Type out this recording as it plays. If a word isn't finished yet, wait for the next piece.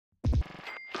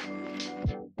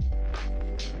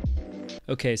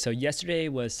Okay, so yesterday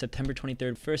was September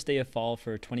 23rd, first day of fall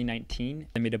for 2019.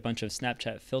 I made a bunch of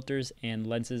Snapchat filters and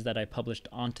lenses that I published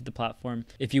onto the platform.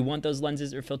 If you want those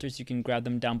lenses or filters, you can grab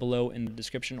them down below in the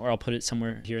description, or I'll put it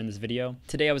somewhere here in this video.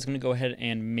 Today I was going to go ahead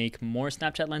and make more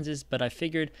Snapchat lenses, but I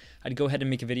figured I'd go ahead and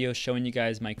make a video showing you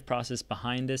guys my process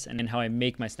behind this and how I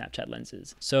make my Snapchat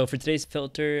lenses. So for today's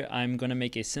filter, I'm going to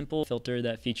make a simple filter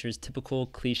that features typical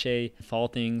cliche fall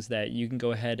things that you can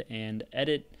go ahead and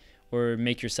edit or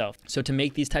make yourself. So to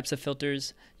make these types of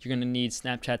filters, you're going to need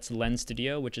Snapchat's Lens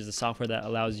Studio, which is the software that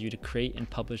allows you to create and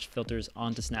publish filters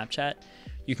onto Snapchat.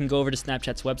 You can go over to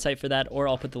Snapchat's website for that, or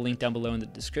I'll put the link down below in the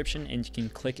description and you can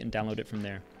click and download it from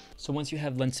there. So once you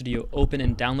have Lens Studio open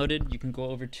and downloaded, you can go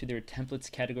over to their templates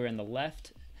category on the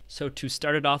left. So to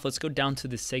start it off, let's go down to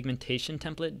the segmentation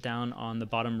template down on the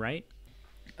bottom right.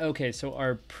 Okay, so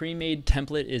our pre-made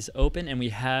template is open and we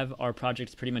have our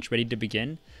project pretty much ready to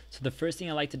begin. So the first thing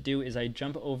I like to do is I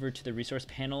jump over to the resource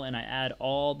panel and I add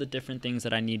all the different things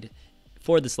that I need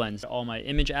for this lens. All my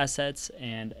image assets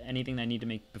and anything that I need to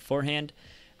make beforehand,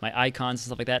 my icons and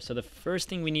stuff like that. So the first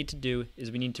thing we need to do is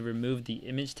we need to remove the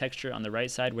image texture on the right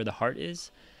side where the heart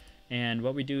is. And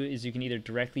what we do is you can either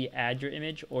directly add your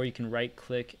image or you can right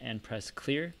click and press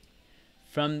clear.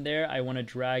 From there, I want to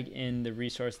drag in the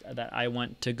resource that I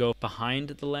want to go behind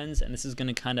the lens, and this is going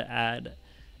to kind of add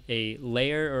a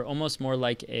layer or almost more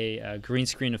like a green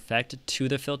screen effect to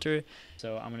the filter.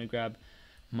 So I'm going to grab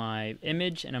my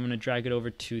image and I'm going to drag it over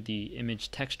to the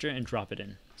image texture and drop it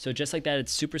in. So just like that,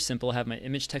 it's super simple. I have my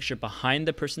image texture behind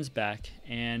the person's back,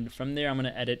 and from there I'm going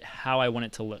to edit how I want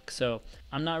it to look. So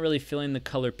I'm not really feeling the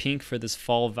color pink for this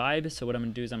fall vibe, so what I'm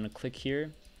going to do is I'm going to click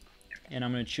here and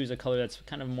I'm going to choose a color that's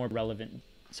kind of more relevant.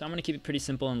 So I'm going to keep it pretty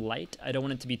simple and light. I don't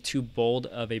want it to be too bold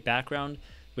of a background,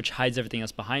 which hides everything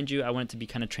else behind you. I want it to be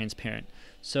kind of transparent.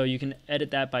 So you can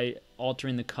edit that by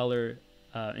altering the color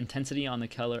intensity on the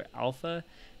color alpha.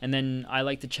 And then I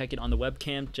like to check it on the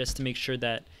webcam just to make sure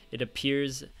that it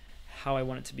appears how I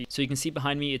want it to be. So you can see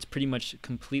behind me, it's pretty much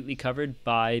completely covered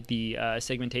by the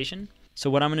segmentation. So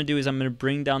what I'm going to do is I'm going to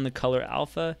bring down the color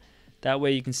alpha. That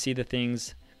way you can see the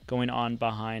things going on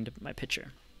behind my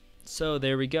picture. So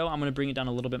there we go. I'm going to bring it down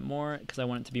a little bit more because I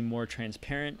want it to be more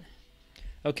transparent.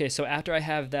 Okay, so after I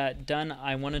have that done,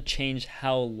 I want to change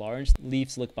how large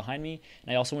leaves look behind me,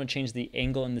 and I also want to change the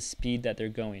angle and the speed that they're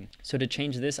going. So to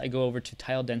change this, I go over to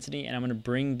tile density and I'm going to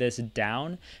bring this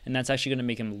down, and that's actually going to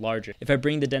make them larger. If I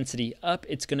bring the density up,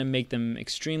 it's going to make them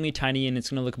extremely tiny and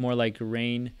it's going to look more like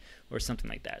rain or something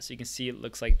like that. So you can see it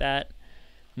looks like that.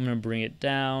 I'm going to bring it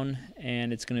down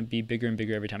and it's going to be bigger and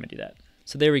bigger every time I do that.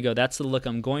 So there we go. That's the look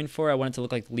I'm going for. I want it to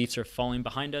look like leaves are falling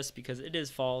behind us because it is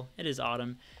fall, it is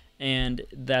autumn, and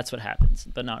that's what happens,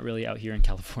 but not really out here in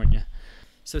California.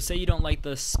 So say you don't like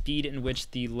the speed in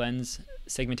which the lens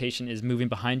segmentation is moving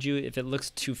behind you. If it looks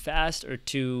too fast or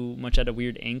too much at a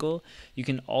weird angle, you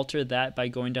can alter that by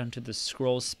going down to the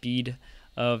scroll speed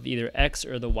of either X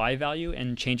or the Y value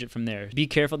and change it from there. Be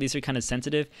careful, these are kind of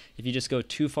sensitive. If you just go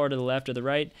too far to the left or the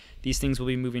right, these things will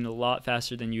be moving a lot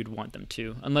faster than you'd want them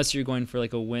to. Unless you're going for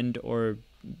like a wind or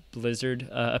blizzard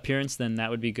appearance, then that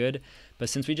would be good. But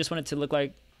since we just want it to look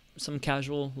like some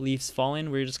casual leaves falling,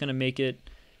 we're just going to make it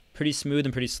pretty smooth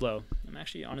and pretty slow. I'm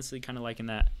actually honestly kind of liking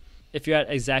that. If you're at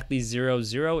exactly 0,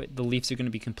 0, the leaves are going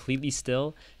to be completely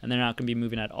still and they're not going to be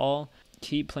moving at all.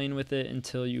 Keep playing with it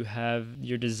until you have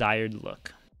your desired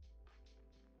look.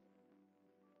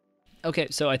 Okay,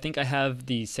 so I think I have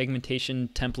the segmentation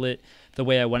template the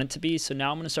way I want it to be. So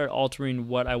now I'm going to start altering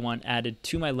what I want added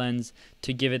to my lens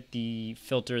to give it the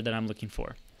filter that I'm looking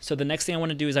for. So the next thing I want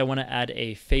to do is I want to add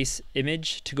a face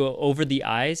image to go over the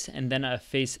eyes and then a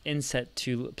face inset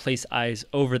to place eyes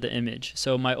over the image.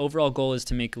 So my overall goal is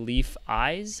to make leaf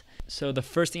eyes. So the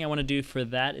first thing I want to do for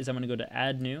that is I'm going to go to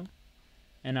add new.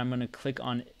 And I'm going to click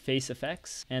on face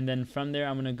effects, and then from there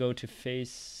I'm going to go to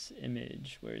face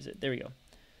image. Where is it? There we go.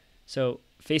 So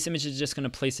face image is just going to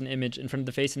place an image in front of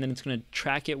the face, and then it's going to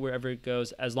track it wherever it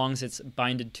goes as long as it's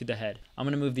binded to the head. I'm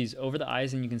going to move these over the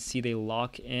eyes and you can see they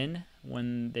lock in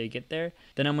when they get there.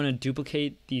 Then I'm going to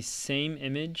duplicate the same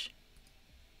image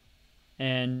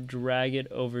and drag it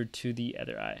over to the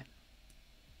other eye.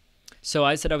 So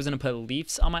I said I was going to put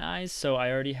leaves on my eyes, so I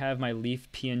already have my leaf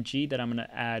PNG that I'm going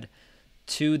to add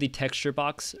to the texture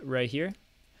box right here.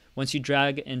 Once you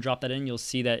drag and drop that in, you'll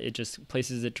see that it just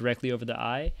places it directly over the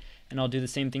eye, and I'll do the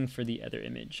same thing for the other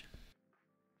image.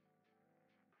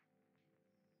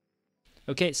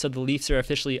 Okay, so the leaves are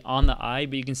officially on the eye,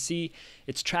 but you can see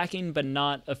it's tracking but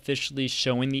not officially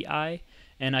showing the eye.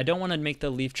 And I don't want to make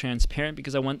the leaf transparent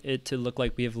because I want it to look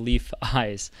like we have leaf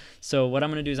eyes. So what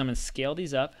I'm going to do is I'm going to scale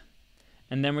these up,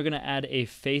 And then we're going to add a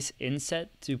face inset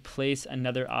to place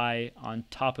another eye on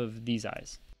top of these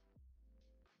eyes.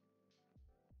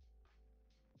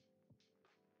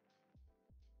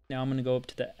 Now I'm going to go up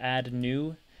to the Add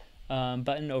New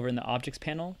button over in the Objects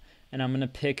panel, and I'm going to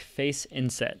pick Face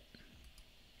Inset.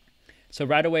 So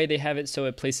right away they have it so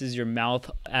it places your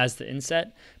mouth as the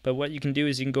inset, but what you can do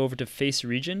is you can go over to Face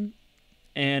Region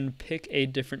and pick a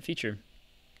different feature.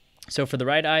 So for the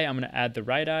right eye, I'm going to add the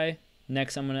right eye.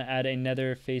 Next, I'm going to add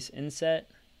another face inset,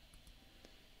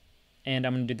 and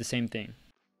I'm going to do the same thing.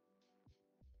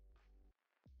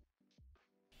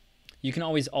 You can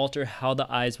always alter how the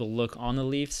eyes will look on the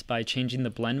leaves by changing the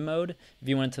blend mode. If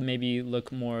you want it to maybe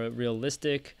look more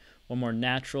realistic or more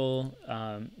natural,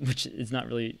 which is not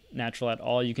really natural at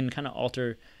all, you can kind of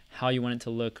alter how you want it to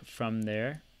look from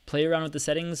there. Play around with the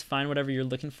settings, find whatever you're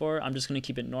looking for. I'm just going to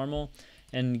keep it normal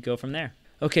and go from there.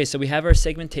 Okay, so we have our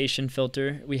segmentation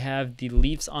filter, we have the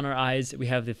leaves on our eyes, we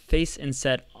have the face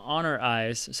inset on our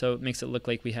eyes, so it makes it look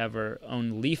like we have our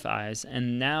own leaf eyes.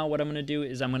 And now what I'm going to do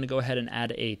is I'm going to go ahead and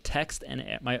add a text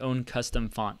and my own custom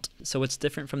font. So what's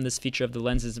different from this feature of the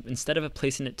lens is instead of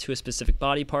placing it to a specific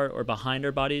body part or behind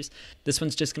our bodies, this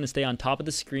one's just going to stay on top of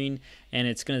the screen, and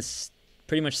it's going to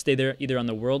pretty much stay there either on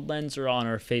the world lens or on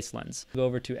our face lens. Go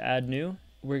over to Add New,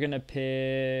 we're going to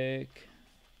pick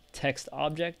Text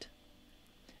Object.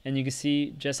 And you can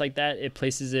see just like that, it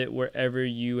places it wherever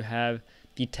you have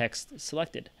the text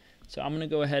selected. So I'm going to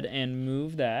go ahead and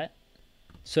move that.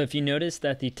 So if you notice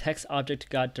that the text object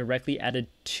got directly added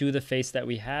to the face that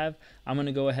we have, I'm going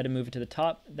to go ahead and move it to the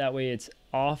top. That way it's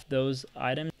off those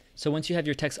items. So once you have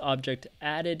your text object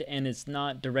added and it's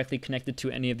not directly connected to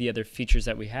any of the other features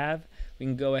that we have, we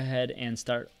can go ahead and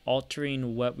start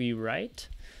altering what we write.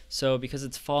 So because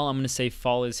it's fall, I'm going to say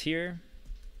fall is here.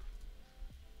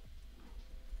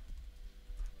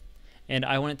 And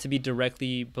I want it to be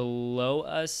directly below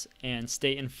us and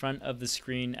stay in front of the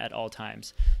screen at all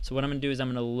times. So what I'm going to do is I'm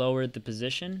going to lower the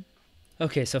position.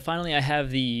 Okay, so finally I have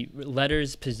the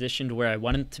letters positioned where I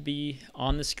want it to be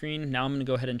on the screen. Now I'm going to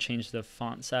go ahead and change the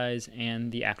font size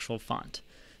and the actual font.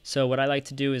 So what I like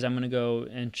to do is I'm going to go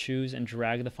and choose and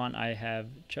drag the font I have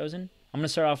chosen. I'm going to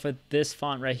start off with this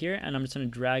font right here, and I'm just going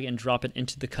to drag and drop it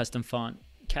into the custom font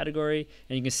category,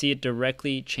 and you can see it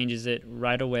directly changes it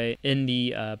right away in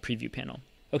the preview panel.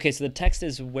 Okay, so the text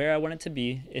is where I want it to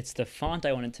be. It's the font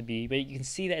I want it to be, but you can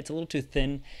see that it's a little too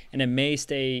thin, and it may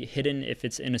stay hidden if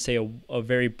it's in, say, a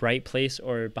very bright place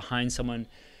or behind someone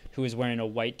who is wearing a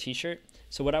white t-shirt.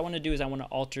 So what I want to do is I want to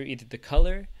alter either the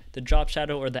color, the drop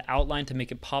shadow, or the outline to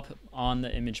make it pop on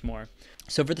the image more.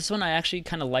 So for this one, I actually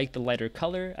kind of like the lighter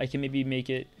color. I can maybe make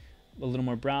it a little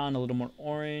more brown, a little more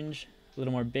orange, a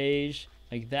little more beige,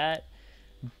 like that,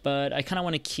 but I kind of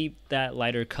want to keep that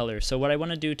lighter color. So what I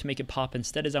want to do to make it pop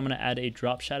instead is I'm going to add a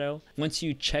drop shadow. Once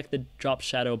you check the drop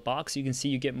shadow box, you can see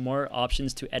you get more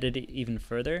options to edit it even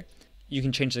further. You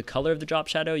can change the color of the drop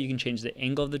shadow, you can change the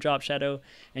angle of the drop shadow,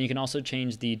 and you can also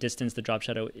change the distance the drop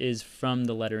shadow is from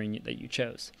the lettering that you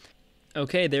chose.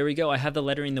 Okay, there we go. I have the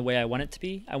lettering the way I want it to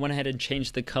be. I went ahead and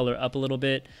changed the color up a little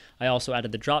bit. I also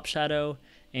added the drop shadow,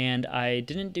 and I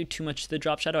didn't do too much to the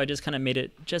drop shadow. I just kind of made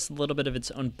it just a little bit of its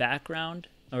own background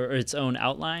or its own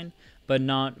outline, but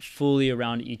not fully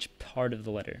around each part of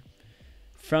the letter.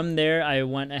 From there, I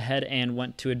went ahead and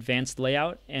went to advanced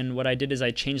layout, and what I did is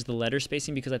I changed the letter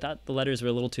spacing because I thought the letters were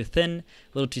a little too thin,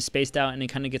 a little too spaced out, and it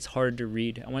kind of gets hard to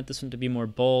read. I want this one to be more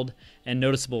bold and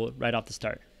noticeable right off the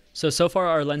start. So far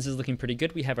our lens is looking pretty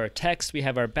good. We have our text, we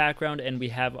have our background, and we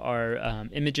have our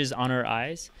images on our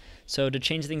eyes. So to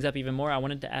change things up even more, I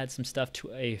wanted to add some stuff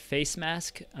to a face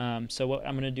mask. So what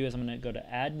I'm going to do is I'm going to go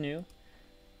to Add New.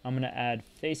 I'm going to add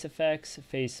Face Effects,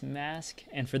 Face Mask,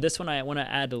 and for this one I want to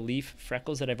add the leaf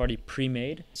freckles that I've already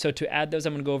pre-made. So to add those,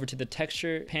 I'm going to go over to the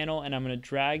Texture panel, and I'm going to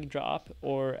drag, drop,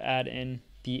 or add in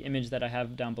the image that I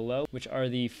have down below, which are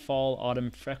the fall autumn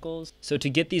freckles. So to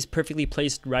get these perfectly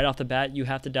placed right off the bat, you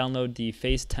have to download the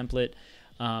face template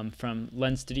from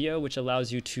Lens Studio, which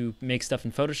allows you to make stuff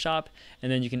in Photoshop,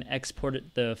 and then you can export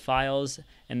the files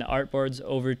and the artboards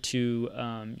over to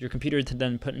your computer to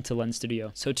then put into Lens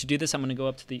Studio. So to do this, I'm going to go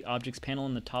up to the Objects panel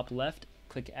in the top left,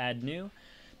 click Add New.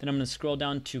 Then I'm going to scroll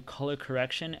down to Color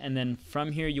Correction, and then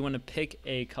from here you want to pick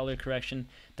a color correction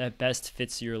that best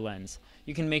fits your lens.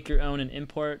 You can make your own and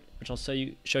import, which I'll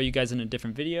show you guys in a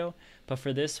different video. But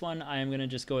for this one, I am going to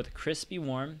just go with Crispy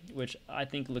Warm, which I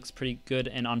think looks pretty good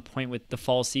and on point with the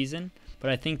fall season.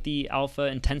 But I think the alpha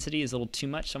intensity is a little too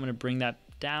much, so I'm going to bring that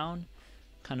down,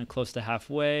 kind of close to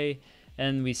halfway.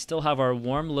 And we still have our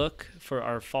warm look for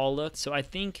our fall look. So I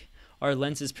think our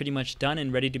lens is pretty much done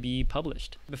and ready to be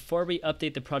published. Before we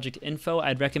update the project info,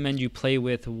 I'd recommend you play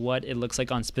with what it looks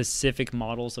like on specific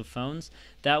models of phones.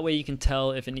 That way you can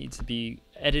tell if it needs to be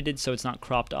edited so it's not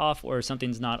cropped off or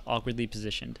something's not awkwardly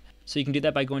positioned. So you can do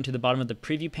that by going to the bottom of the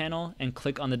preview panel and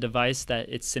click on the device that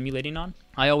it's simulating on.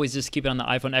 I always just keep it on the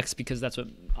iPhone X because that's what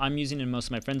I'm using and most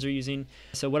of my friends are using.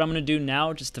 So what I'm going to do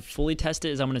now, just to fully test it,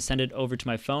 is I'm going to send it over to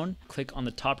my phone. Click on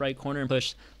the top right corner and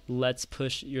push "Let's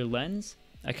push your lens."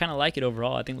 I kind of like it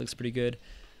overall. I think it looks pretty good.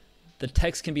 The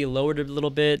text can be lowered a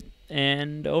little bit,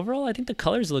 and overall I think the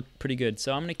colors look pretty good.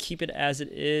 So I'm going to keep it as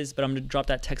it is, but I'm going to drop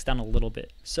that text down a little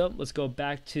bit. So let's go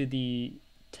back to the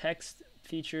text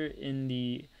feature in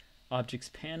the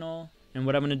objects panel, and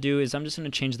what I'm going to do is I'm just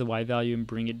going to change the Y value and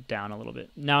bring it down a little bit.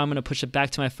 Now I'm going to push it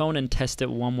back to my phone and test it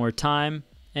one more time,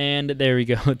 and there we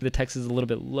go. The text is a little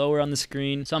bit lower on the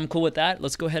screen, so I'm cool with that.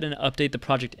 Let's go ahead and update the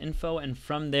project info, and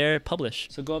from there publish.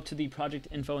 So go up to the project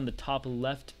info in the top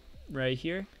left right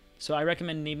here. So I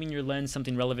recommend naming your lens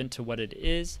something relevant to what it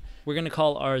is. We're going to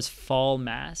call ours Fall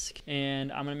Mask, and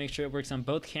I'm going to make sure it works on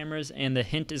both cameras, and the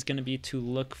hint is going to be to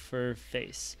look for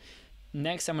face.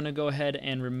 Next, I'm going to go ahead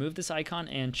and remove this icon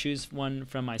and choose one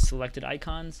from my selected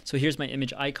icons. So here's my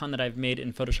image icon that I've made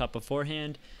in Photoshop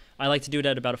beforehand. I like to do it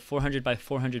at about 400 by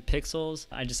 400 pixels.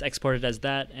 I just export it as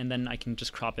that, and then I can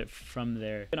just crop it from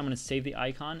there. And I'm going to save the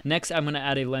icon. Next, I'm going to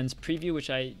add a lens preview, which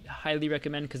I highly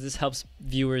recommend because this helps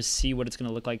viewers see what it's going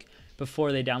to look like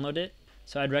before they download it.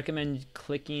 So I'd recommend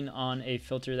clicking on a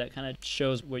filter that kind of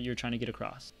shows what you're trying to get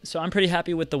across. So I'm pretty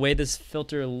happy with the way this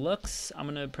filter looks. I'm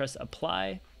going to press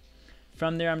apply.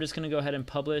 From there, I'm just going to go ahead and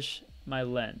publish my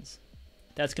lens.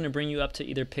 That's going to bring you up to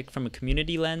either pick from a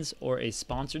community lens or a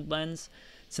sponsored lens.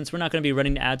 Since we're not going to be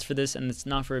running ads for this and it's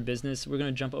not for a business, we're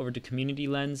going to jump over to community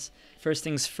lens. First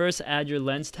things first, add your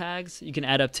lens tags. You can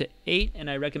add up to 8, and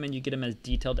I recommend you get them as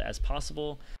detailed as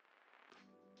possible.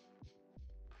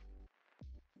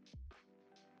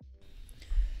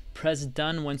 Press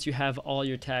done once you have all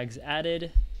your tags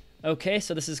added. Okay,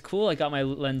 so this is cool. I got my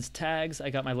lens tags, I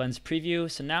got my lens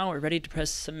preview, so now we're ready to press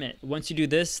submit. Once you do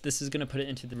this, this is going to put it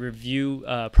into the review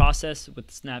process with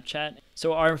Snapchat.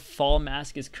 So our fall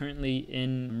mask is currently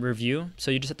in review, so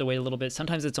you just have to wait a little bit.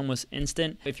 Sometimes it's almost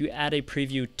instant. If you add a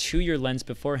preview to your lens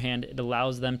beforehand, it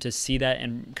allows them to see that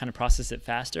and kind of process it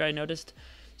faster, I noticed.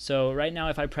 So right now,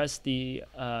 if I press the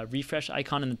refresh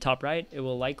icon in the top right, it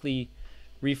will likely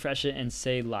refresh it and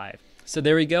say live. So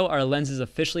there we go, our lens is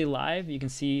officially live. You can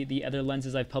see the other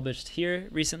lenses I've published here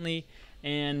recently,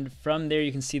 and from there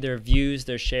you can see their views,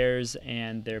 their shares,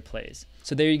 and their plays.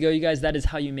 So there you go, you guys, that is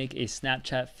how you make a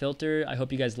Snapchat filter. I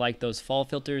hope you guys like those fall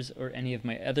filters or any of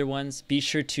my other ones. Be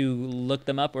sure to look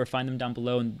them up or find them down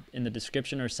below in the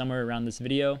description or somewhere around this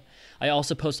video. I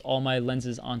also post all my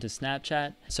lenses onto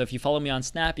Snapchat. So if you follow me on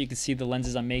Snap, you can see the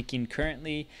lenses I'm making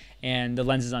currently and the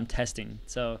lenses I'm testing.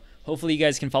 So hopefully you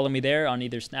guys can follow me there on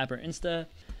either Snap or Insta.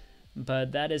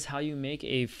 But that is how you make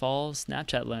a fall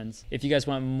Snapchat lens. If you guys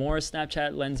want more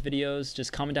Snapchat lens videos,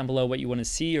 just comment down below what you want to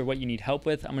see or what you need help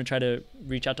with. I'm going to try to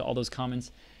reach out to all those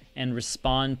comments and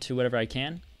respond to whatever I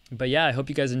can. But yeah, I hope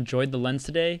you guys enjoyed the lens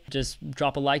today. Just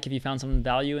drop a like if you found some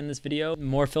value in this video.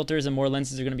 More filters and more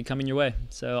lenses are going to be coming your way.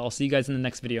 So I'll see you guys in the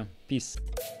next video. Peace.